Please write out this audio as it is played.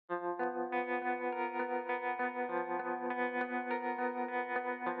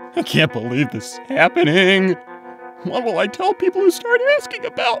I can't believe this is happening. What will I tell people who start asking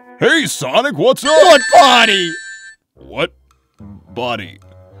about? Hey, Sonic, what's up? What body? What body?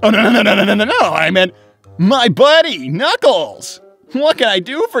 Oh, no. I meant my buddy, Knuckles. What can I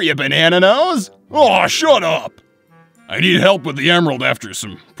do for you, Banana Nose? Oh, shut up. I need help with the emerald after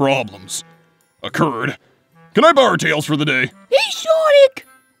some problems occurred. Can I borrow Tails for the day? Hey, Sonic!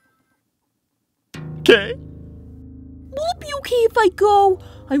 Okay. Will it be okay if I go?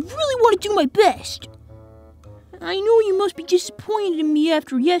 I really want to do my best. I know you must be disappointed in me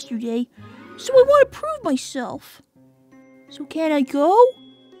after yesterday, so I want to prove myself. So can I go?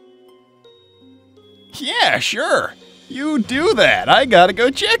 Yeah, sure. You do that. I gotta go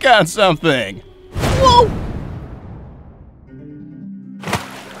check on something. Whoa!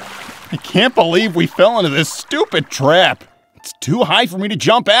 I can't believe we fell into this stupid trap. It's too high for me to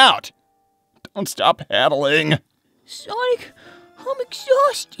jump out. Don't stop paddling. Sonic, I'm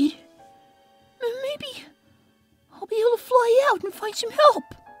exhausted. Maybe I'll be able to fly out and find some help.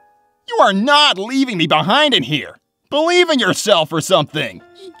 You are not leaving me behind in here. Believe in yourself or something.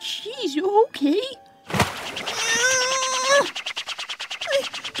 Jeez, okay.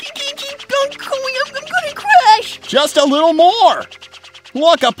 Keep on going, I'm gonna crash. Just a little more.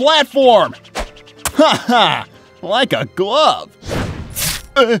 Look, a platform. Ha ha, like a glove.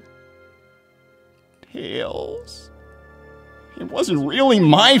 Tails. It wasn't really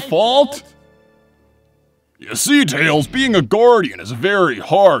my fault. You see, Tails, being a guardian is a very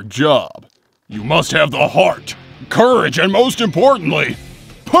hard job. You must have the heart, courage, and most importantly,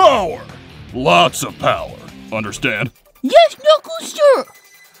 power. Lots of power. Understand? Yes, Knuckles, sir.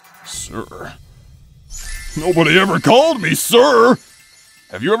 Sir? Nobody ever called me sir.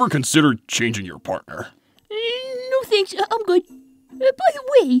 Have you ever considered changing your partner? No thanks, I'm good. By the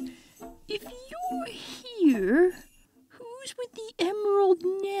way, if you're here, who's with the emerald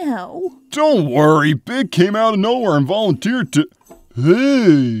now? Don't worry, Big came out of nowhere and volunteered to...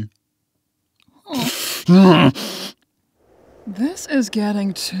 Hey! This is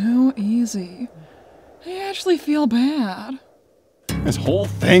getting too easy. I actually feel bad. This whole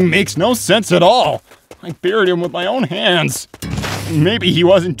thing makes no sense at all. I buried him with my own hands. Maybe he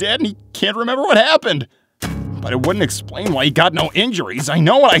wasn't dead and he can't remember what happened. But it wouldn't explain why he got no injuries. I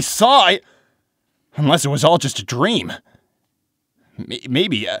know what I saw. Unless it was all just a dream.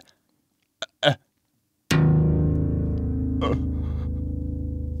 Maybe,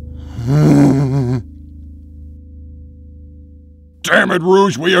 Damn it,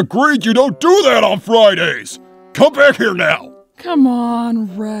 Rouge, we agreed you don't do that on Fridays! Come back here now! Come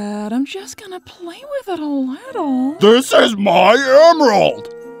on, Red. I'm just gonna play with it a little. This is my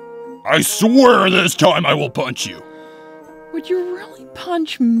emerald! I swear this time I will punch you. Would you really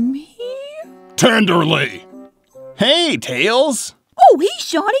punch me? Tenderly! Hey, Tails! Oh, hey,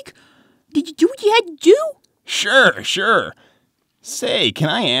 Sonic! Did you do what you had to do? Sure. Say, can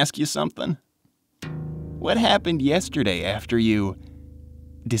I ask you something? What happened yesterday after you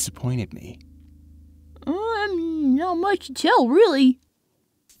disappointed me? Not much to tell, really.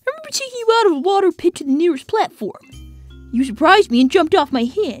 I remember taking you out of a water pit to the nearest platform. You surprised me and jumped off my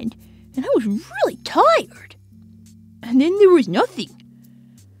hand, and I was really tired. And then there was nothing.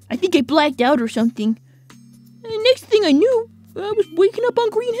 I think I blacked out or something. And the next thing I knew, I was waking up on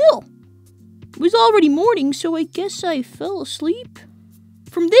Green Hill. It was already morning, so I guess I fell asleep.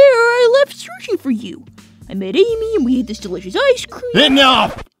 From there, I left searching for you. I met Amy, and we ate this delicious ice cream.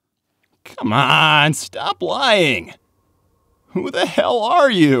 Enough! Come on, stop lying. Who the hell are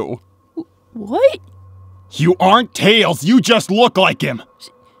you? What? You aren't Tails, you just look like him.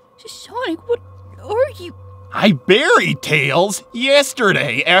 Sonic, what are you? I buried Tails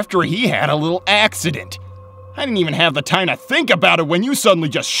yesterday after he had a little accident. I didn't even have the time to think about it when you suddenly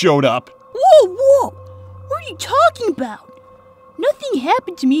just showed up. Whoa! What are you talking about? Nothing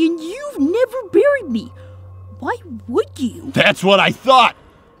happened to me and you've never buried me. Why would you? That's what I thought,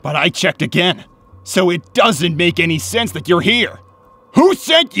 but I checked again. So it doesn't make any sense that you're here. Who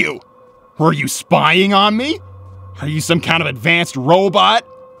sent you? Were you spying on me? Are you some kind of advanced robot?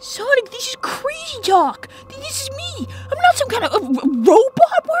 Sonic, this is crazy talk. This is me. I'm not some kind of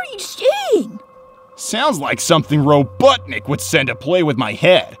robot. What are you saying? Sounds like something Robotnik would send to play with my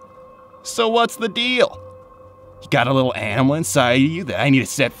head. So what's the deal? You got a little animal inside of you that I need to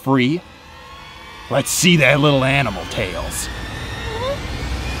set free? Let's see that little animal, Tails.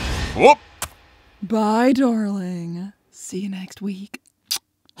 Whoop! Bye, darling. See you next week.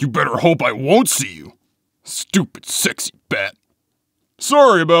 You better hope I won't see you. Stupid sexy bat.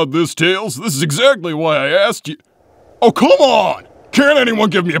 Sorry about this, Tails. This is exactly why I asked you. Oh, come on! Can't anyone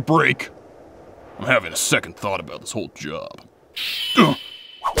give me a break? I'm having a second thought about this whole job. Ugh.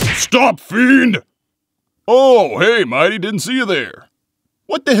 Stop, fiend! Oh, hey, Mighty, didn't see you there.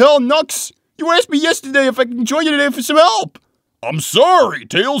 What the hell, Nux? You asked me yesterday if I can join you today for some help. I'm sorry,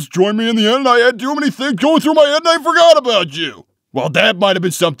 Tails joined me in the end and I had too many things going through my head and I forgot about you. Well, that might have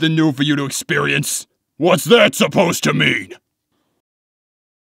been something new for you to experience. What's that supposed to mean?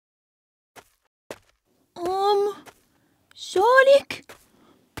 Sonic?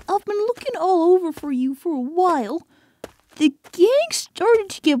 I've been looking all over for you for a while. The gang started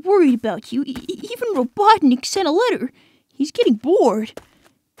to get worried about you. Even Robotnik sent a letter. He's getting bored.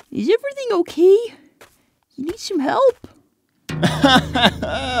 Is everything okay? You need some help?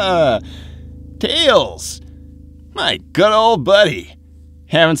 Tails! My good old buddy.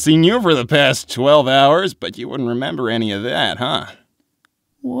 Haven't seen you for the past 12 hours, but you wouldn't remember any of that, huh?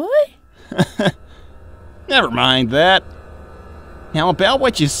 What? Never mind that. Now about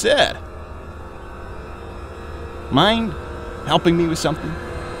what you said. Mind helping me with something?